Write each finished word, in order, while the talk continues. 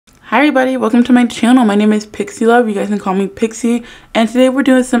Hi everybody, welcome to my channel. My name is Pixie Love. You guys can call me Pixie. And today we're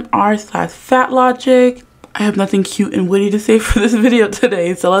doing some r/Fatlogic. I have nothing cute and witty to say for this video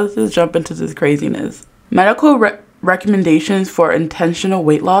today, so let's just jump into this craziness. Medical recommendations for intentional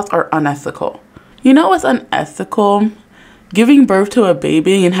weight loss are unethical. You know what's unethical? Giving birth to a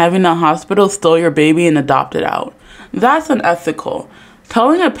baby and having the hospital steal your baby and adopt it out. That's unethical.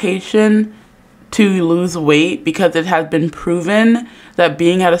 Telling a patient to lose weight because it has been proven that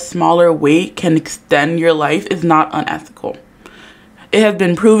being at a smaller weight can extend your life is not unethical. It has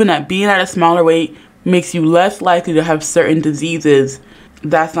been proven that being at a smaller weight makes you less likely to have certain diseases.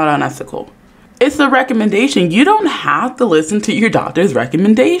 That's not unethical. It's a recommendation. You don't have to listen to your doctor's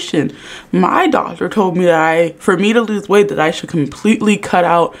recommendation. My doctor told me that for me to lose weight, that I should completely cut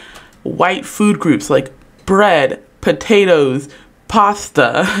out white food groups like bread, potatoes,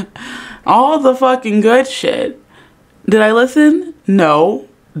 pasta, all the fucking good shit. Did I listen? No.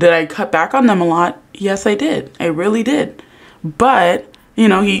 Did I cut back on them a lot? Yes, I did. I really did. But, you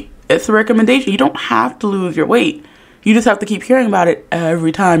know, it's a recommendation. You don't have to lose your weight. You just have to keep hearing about it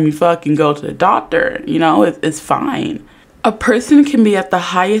every time you fucking go to the doctor. You know, it's fine. A person can be at the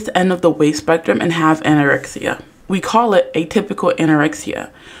highest end of the weight spectrum and have anorexia. We call it atypical anorexia.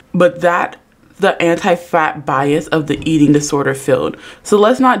 But that the anti-fat bias of the eating disorder field. So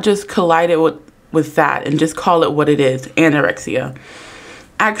let's not just collide it with that and just call it what it is, anorexia.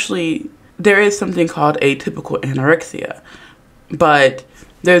 Actually, there is something called atypical anorexia, but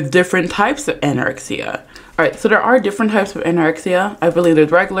there's different types of anorexia. All right, so there are different types of anorexia. I believe there's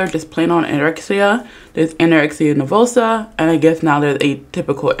regular, just plain on anorexia. There's anorexia nervosa, and I guess now there's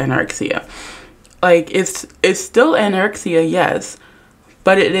atypical anorexia. Like, it's still anorexia, yes,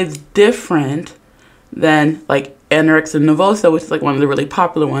 but it is different than like anorexia nervosa, which is like one of the really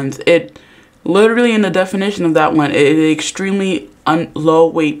popular ones. It literally, in the definition of that one, it is an extremely low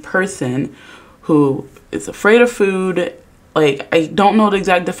weight person who is afraid of food. Like, I don't know the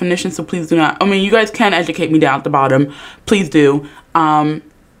exact definition, so please do not. I mean, you guys can educate me down at the bottom. Please do. I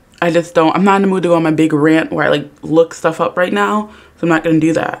just don't. I'm not in the mood to go on my big rant where I like look stuff up right now, so I'm not gonna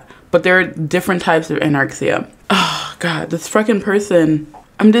do that. But there are different types of anorexia. Oh God, this freaking person.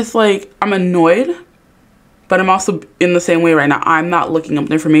 I'm just like, I'm annoyed, but I'm also in the same way right now. I'm not looking up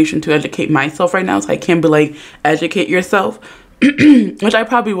the information to educate myself right now, so I can't be like, educate yourself, which I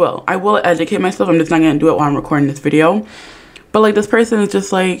probably will. I will educate myself. I'm just not gonna do it while I'm recording this video. But like, this person is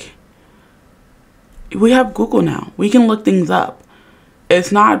just like, we have Google now. We can look things up.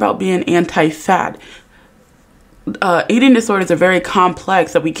 It's not about being anti-fat. Eating disorders are very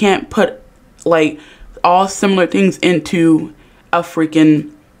complex that we can't put like all similar things into a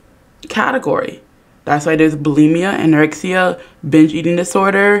freaking category. That's why there's bulimia, anorexia, binge eating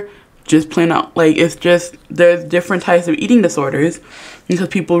disorder, just plain out. Like, it's just, there's different types of eating disorders because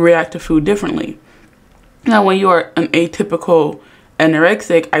people react to food differently. Now, when you are an atypical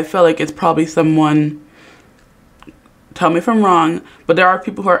anorexic, I feel like it's probably someone, tell me if I'm wrong, but there are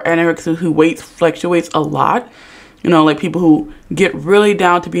people who are anorexic who weight fluctuates a lot. You know, like people who get really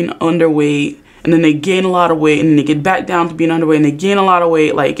down to being underweight and then they gain a lot of weight and then they get back down to being underweight and they gain a lot of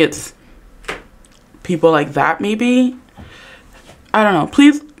weight. Like, it's people like that maybe. I don't know.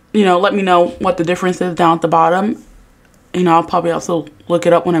 Please, you know, let me know what the difference is down at the bottom. You know, I'll probably also look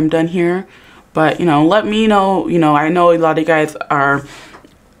it up when I'm done here. But, you know, let me know. You know, I know a lot of you guys are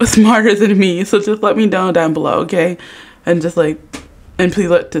smarter than me, so just let me know down below, okay? And just like, and please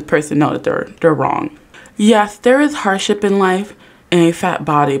let this person know that they're wrong. Yes, there is hardship in life in a fat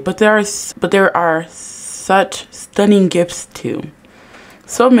body, but there are such stunning gifts too.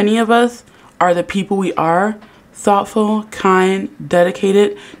 So many of us are the people we are, thoughtful, kind,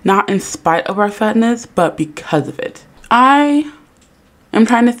 dedicated, not in spite of our fatness, but because of it. I am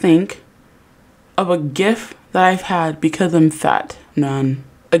trying to think of a gift that I've had because I'm fat. None.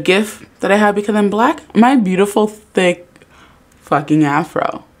 A gift that I had because I'm black? My beautiful, thick fucking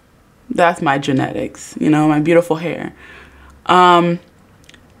afro. That's my genetics, you know, my beautiful hair. My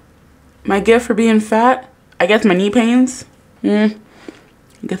gift for being fat, I guess my knee pains. I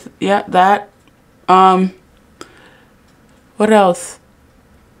guess, yeah, that. What else?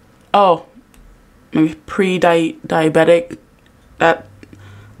 Oh, maybe pre-diabetic.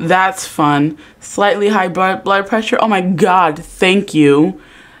 That's fun. Slightly high blood pressure. Oh my God, thank you.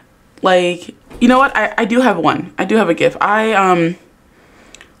 Like, you know what? I do have one. I do have a gift.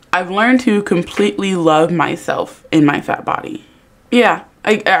 I've learned to completely love myself in my fat body. Yeah,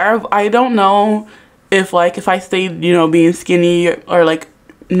 I don't know if I stayed, you know, being skinny or like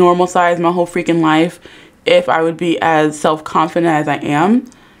normal size my whole freaking life, if I would be as self-confident as I am.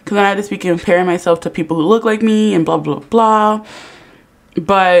 Because then I just be comparing myself to people who look like me and blah, blah, blah.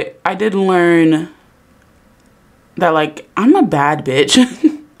 But I did learn that, like, I'm a bad bitch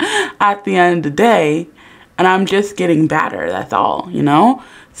at the end of the day, and I'm just getting better, that's all, you know?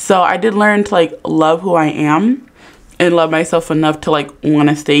 So I did learn to, like, love who I am and love myself enough to, like, want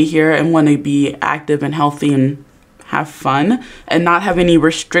to stay here and want to be active and healthy and have fun and not have any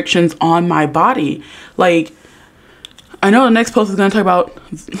restrictions on my body. Like, I know the next post is going to talk about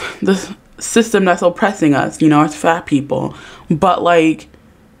the system that's oppressing us, you know, as fat people. But, like,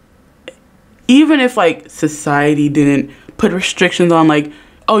 even if, like, society didn't put restrictions on, like,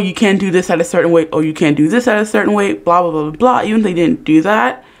 oh, you can't do this at a certain weight, oh, you can't do this at a certain weight, blah, blah, blah, blah, blah. Even if they didn't do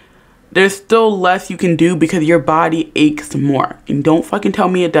that, there's still less you can do because your body aches more. And don't fucking tell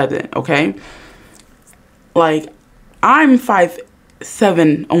me it doesn't, okay? Like, I'm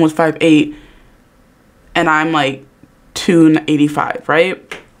 5'7", almost 5'8", and I'm, like, 285,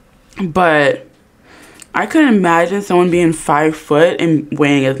 right? But I couldn't imagine someone being 5 foot and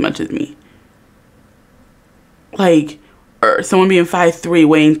weighing as much as me. Like, or someone being 5'3",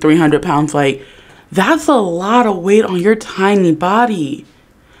 weighing 300 pounds. Like, that's a lot of weight on your tiny body.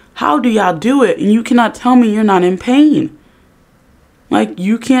 How do y'all do it? And you cannot tell me you're not in pain. Like,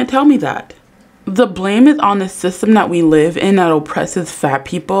 you can't tell me that. The blame is on the system that we live in that oppresses fat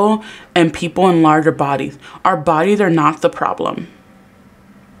people and people in larger bodies. Our bodies are not the problem.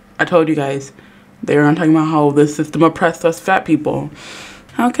 I told you guys, they were talking about how the system oppressed us fat people.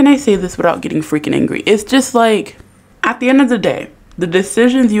 How can I say this without getting freaking angry? It's just like, at the end of the day, the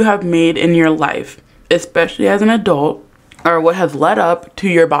decisions you have made in your life, especially as an adult, are what has led up to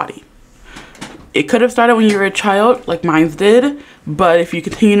your body. It could have started when you were a child, like mine did, but if you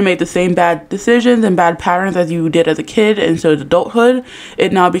continue to make the same bad decisions and bad patterns as you did as a kid and so adulthood,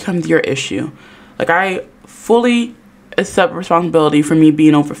 it now becomes your issue. Like, I fully accept responsibility for me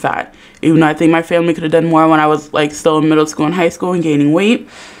being over fat, even though I think my family could have done more when I was, like, still in middle school and high school and gaining weight.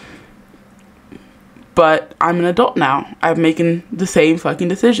 But I'm an adult now. I'm making the same fucking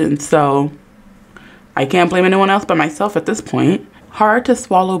decisions, so I can't blame anyone else but myself at this point. Hard to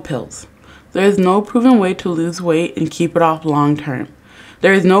swallow pills. There is no proven way to lose weight and keep it off long term.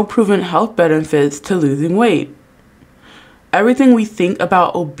 There is no proven health benefits to losing weight. Everything we think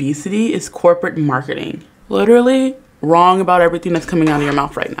about obesity is corporate marketing. Literally wrong about everything that's coming out of your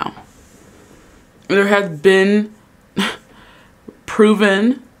mouth right now. There has been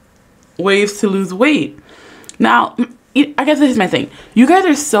proven ways to lose weight. Now, I guess this is my thing. You guys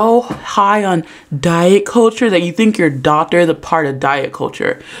are so high on diet culture that you think your doctor is a part of diet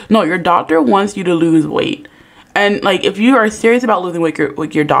culture. No, your doctor wants you to lose weight. And, like, if you are serious about losing weight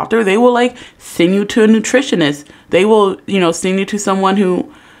with your doctor, they will, like, send you to a nutritionist. They will, you know, send you to someone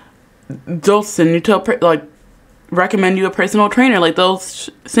who, they'll send you to, like, recommend you a personal trainer. Like, they'll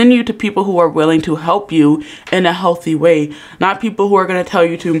send you to people who are willing to help you in a healthy way, not people who are going to tell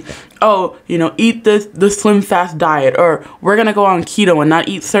you to, oh, you know, eat the slim fast diet, or we're going to go on keto and not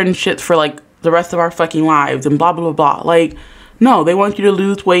eat certain shits for, like, the rest of our fucking lives and blah, blah, blah, blah. Like, no, they want you to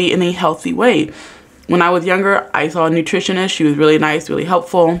lose weight in a healthy way. When I was younger, I saw a nutritionist. She was really nice, really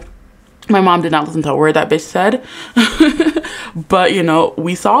helpful. My mom did not listen to a word that bitch said. But, you know,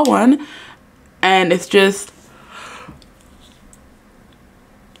 we saw one, and it's just,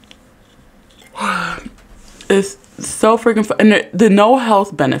 it's so freaking fun. And the no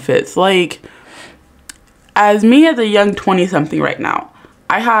health benefits. Like, as me as a young 20-something right now,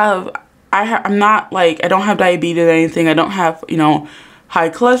 I'm not, like, I don't have diabetes or anything. I don't have, you know, high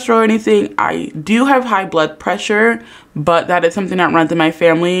cholesterol or anything. I do have high blood pressure, but that is something that runs in my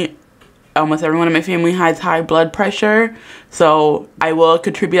family. Almost everyone in my family has high blood pressure, so I will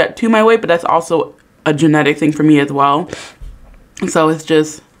contribute that to my weight, but that's also a genetic thing for me as well. So it's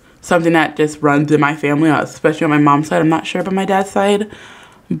just something that just runs in my family, especially on my mom's side. I'm not sure about my dad's side,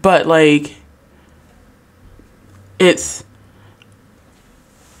 but, like,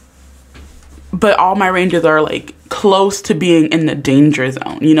 but all my ranges are, like, close to being in the danger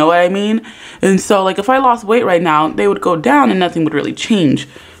zone, you know what I mean? And so, like, if I lost weight right now, they would go down and nothing would really change.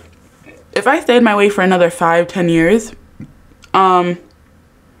 If I stayed my weight for another 5-10 years, I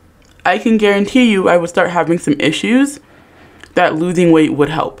can guarantee you I would start having some issues that losing weight would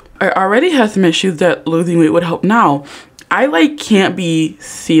help. I already have some issues that losing weight would help now. I, like, can't be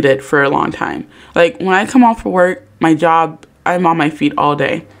seated for a long time. Like, when I come off of work, my job, I'm on my feet all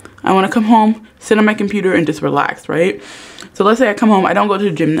day. I want to come home, sit on my computer, and just relax, right? So let's say I come home, I don't go to the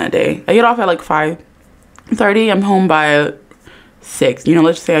gym that day. I get off at, like, 5:30. I'm home by 6. You know,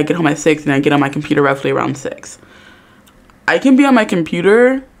 let's say I get home at 6 and I get on my computer roughly around 6. I can be on my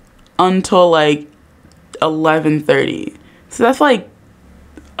computer until, like, 11:30. So that's, like,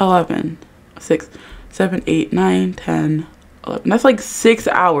 11, 6, 7, 8, 9, 10, 11. That's like 6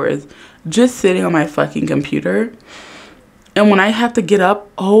 hours just sitting on my fucking computer. And when I have to get up,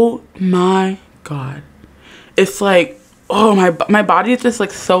 oh my God. It's like, oh, my body is just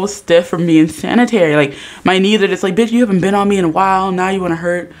like so stiff from being sanitary. Like my knees are just like, bitch, you haven't been on me in a while. Now you want to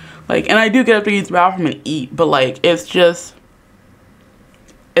hurt. Like, and I do get up to use the bathroom and eat, but like, it's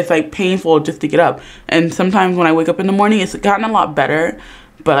like painful just to get up. And sometimes when I wake up in the morning, it's gotten a lot better.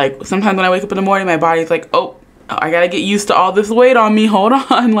 But like sometimes when I wake up in the morning, my body's like, oh, I gotta get used to all this weight on me. Hold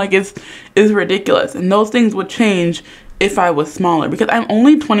on. Like it's ridiculous. And those things would change if I was smaller, because I'm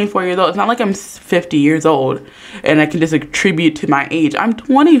only 24 years old. It's not like I'm 50 years old and I can just attribute to my age. I'm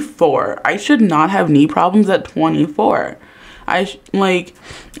 24. I should not have knee problems at 24. Like,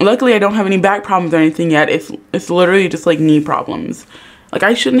 luckily I don't have any back problems or anything yet. It's literally just like knee problems. Like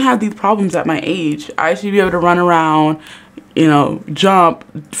I shouldn't have these problems at my age. I should be able to run around, you know,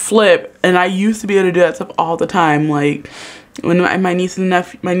 jump, flip, and I used to be able to do that stuff all the time. Like when my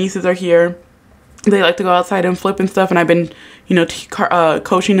nieces are here, they like to go outside and flip and stuff, and I've been, you know,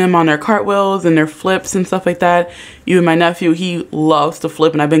 coaching them on their cartwheels and their flips and stuff like that. Even my nephew, he loves to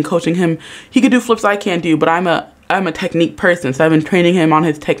flip, and I've been coaching him. He can do flips I can't do, but I'm a technique person, so I've been training him on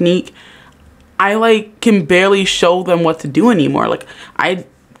his technique. I like can barely show them what to do anymore. Like I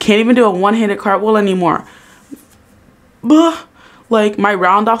can't even do a one-handed cartwheel anymore. Like my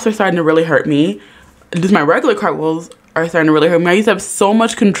round offs are starting to really hurt me. Just my regular cartwheels are starting to really hurt me. I used to have so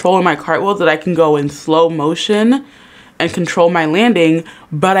much control in my cartwheels that I can go in slow motion and control my landing,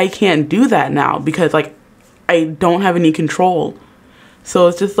 but I can't do that now because like I don't have any control. So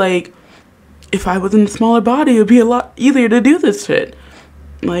it's just like, if I was in a smaller body, it would be a lot easier to do this shit.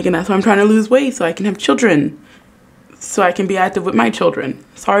 Like, and that's why I'm trying to lose weight, so I can have children, so I can be active with my children.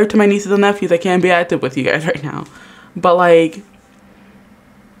 Sorry to my nieces and nephews, I can't be active with you guys right now. But like,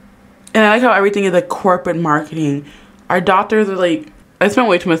 and I like how everything is like corporate marketing. Our doctors are like, I spent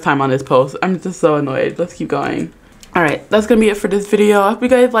way too much time on this post. I'm just so annoyed. Let's keep going. All right, that's gonna be it for this video. I hope you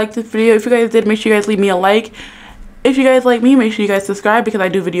guys liked this video. If you guys did, make sure you guys leave me a like. If you guys like me, make sure you guys subscribe because I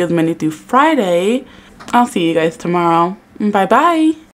do videos Monday through Friday. I'll see you guys tomorrow. Bye bye.